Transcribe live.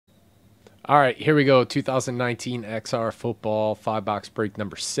All right, here we go. 2019 XR football 5 box break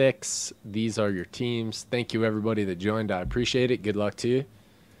number 6. These are your teams. Thank you, everybody that joined. I appreciate it. Good luck to you.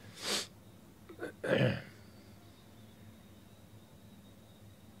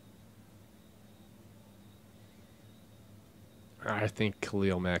 I think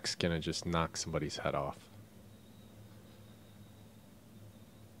Khalil Mack's going to just knock somebody's head off.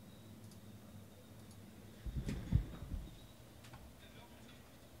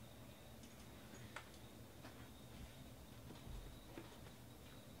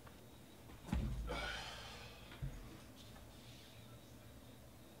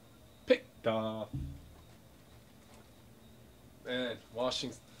 Picked off. Man,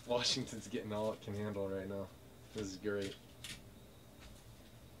 Washington's getting all it can handle right now. This is great.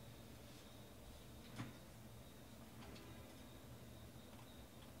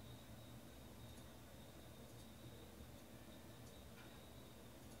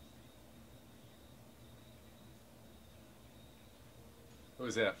 What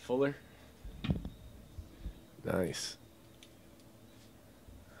was that, Fuller? Nice.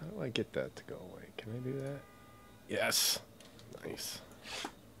 How do I get that to go away? Can I do that? Yes. Nice.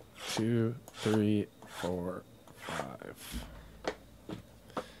 2, 3, 4, 5.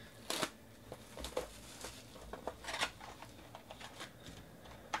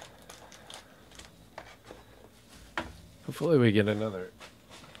 Hopefully we get another.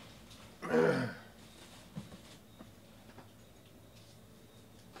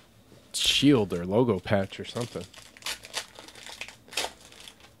 Shield or logo patch or something.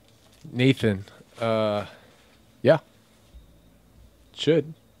 Nathan, yeah.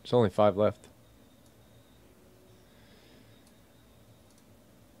 Should. There's only 5 left.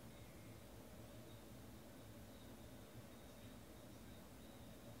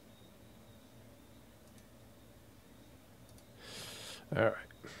 All right.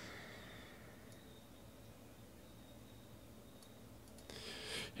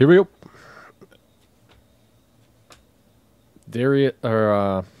 Here we go.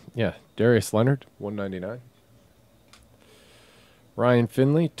 Darius Leonard, 199. Ryan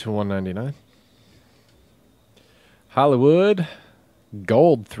Finley to 199. Hollywood,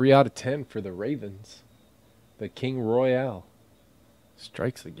 gold, 3 out of 10 for the Ravens. The King Royale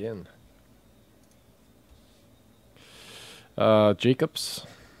strikes again. Jacobs,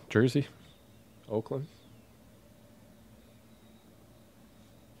 jersey, Oakland.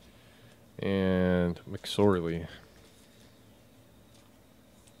 And McSorley.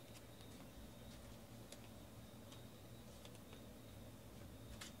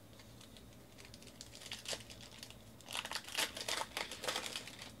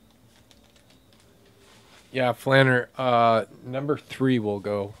 Yeah, Flanner, number 3 will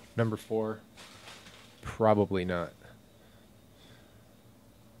go. Number 4, probably not.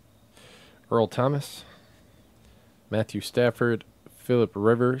 Earl Thomas, Matthew Stafford, Phillip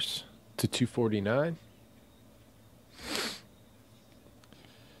Rivers to 249.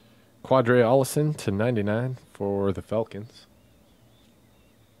 Quadre Allison to 99 for the Falcons.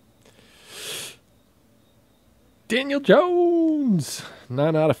 Daniel Jones,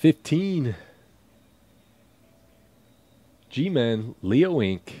 9 out of 15. G-Man, Leo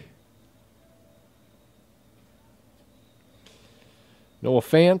Inc. Noah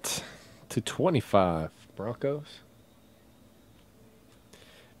Fant to 25, Broncos.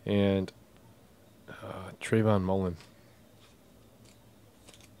 And Trayvon Mullen.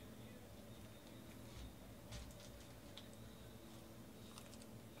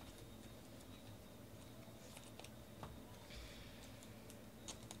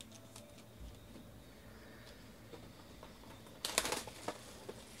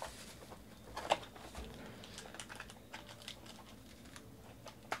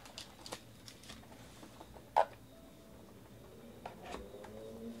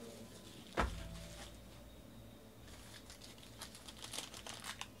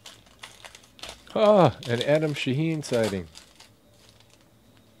 An Adam Shaheen sighting.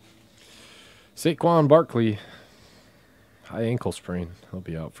 Saquon Barkley, high ankle sprain. He'll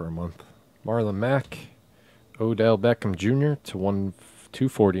be out for a month. Marlon Mack, Odell Beckham Jr. to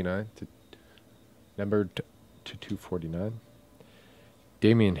 249, numbered to 249.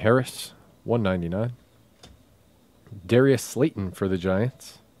 Damian Harris, 199. Darius Slayton for the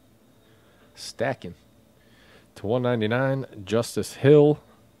Giants, stacking to 199. Justice Hill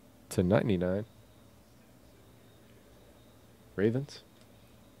to 99. Ravens.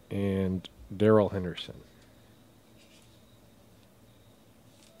 And Darrell Henderson.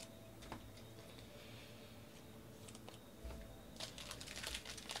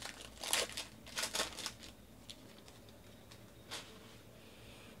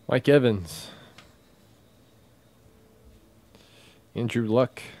 Mike Evans. Andrew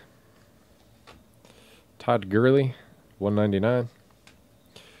Luck. Todd Gurley, 199.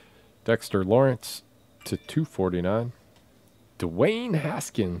 Dexter Lawrence to 249. Dwayne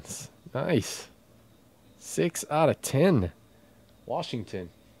Haskins. Nice. 6 out of 10. Washington.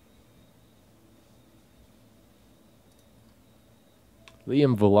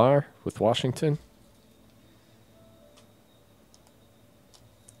 Liam Villar with Washington.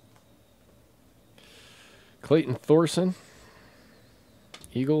 Clayton Thorson,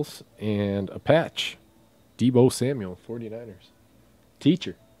 Eagles, and a patch. Deebo Samuel, 49ers.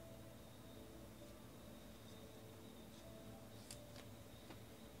 Teacher.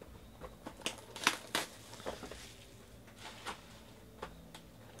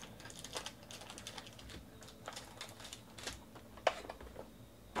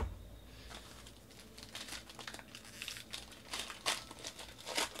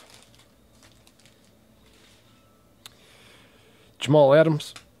 Jamal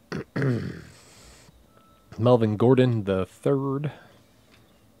Adams. Melvin Gordon the third.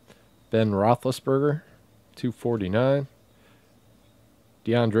 Ben Roethlisberger, 249.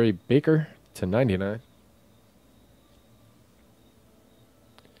 DeAndre Baker to 99.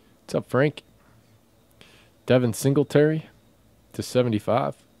 What's up, Frank? Devin Singletary to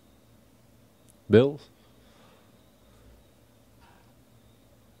 75. Bills.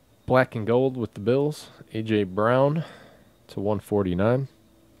 Black and gold with the Bills. A.J. Brown to 149.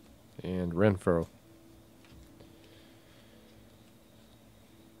 And Renfro.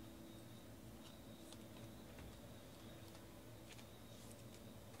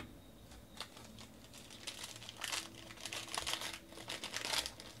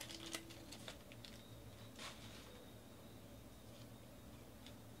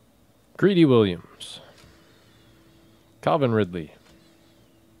 Greedy Williams. Calvin Ridley.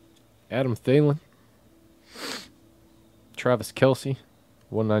 Adam Thielen. Travis Kelce,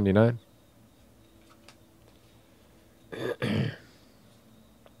 199.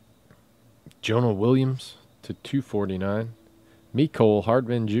 Jonah Williams to 249. Mecole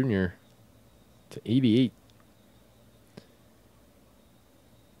Hardman Jr. to 88.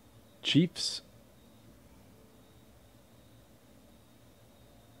 Chiefs.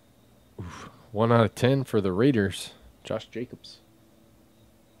 1 out of 10 for the Raiders. Josh Jacobs.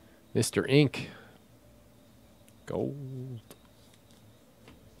 Mr. Ink. Gold.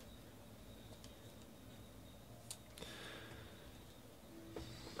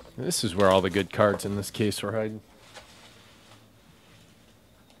 This is where all the good cards in this case are hiding.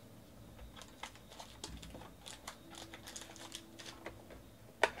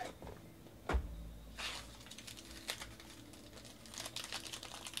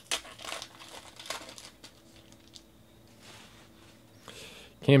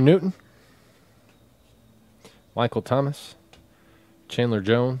 Cam Newton. Michael Thomas. Chandler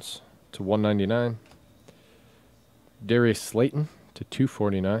Jones to 199. Darius Slayton to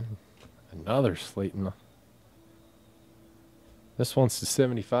 249. Another Slayton. This one's to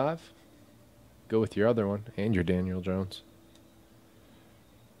 75. Go with your other one and your Daniel Jones.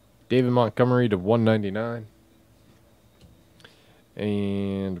 David Montgomery to 199.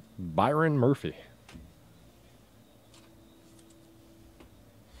 And Byron Murphy.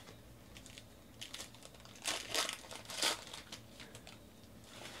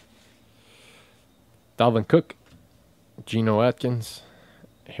 Dalvin Cook, Geno Atkins,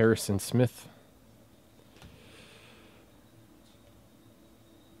 Harrison Smith,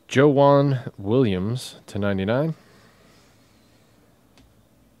 Joejuan Williams to 99,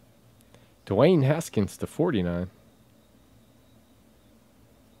 Dwayne Haskins to 49,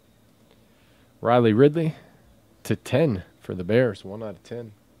 Riley Ridley to 10 for the Bears, 1 out of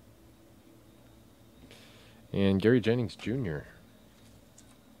 10, and Gary Jennings Jr.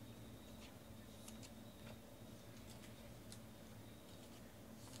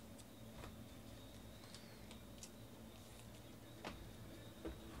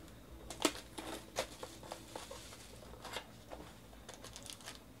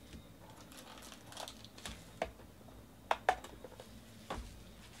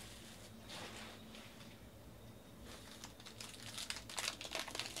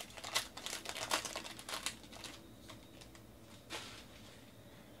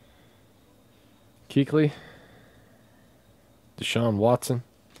 Kuechly, Deshaun Watson,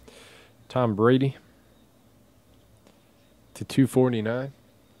 Tom Brady to 249,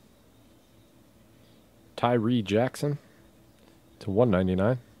 Tyree Jackson to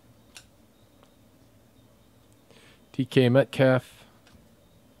 199, DK Metcalf,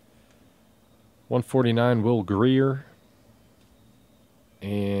 149 Will Greer,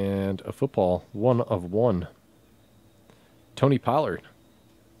 And a football, 1/1. Tony Pollard.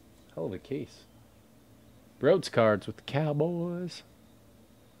 Hell of a case. Rhodes cards with the Cowboys.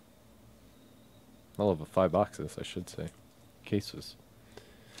 Hell of a 5 boxes, I should say. Case was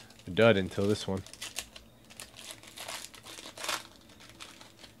a dud until this one.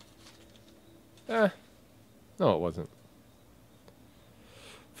 No, it wasn't.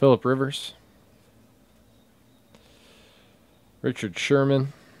 Phillip Rivers. Richard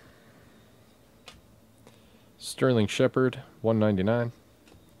Sherman. Sterling Shepard, 199.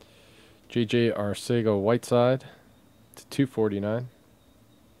 J.J. Arcega-Whiteside to 249.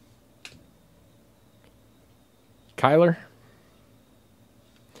 Kyler.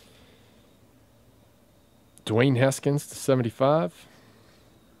 Dwayne Haskins to 75.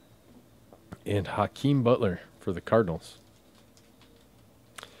 And Hakeem Butler for the Cardinals.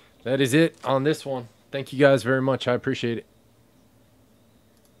 That is it on this one. Thank you guys very much. I appreciate it.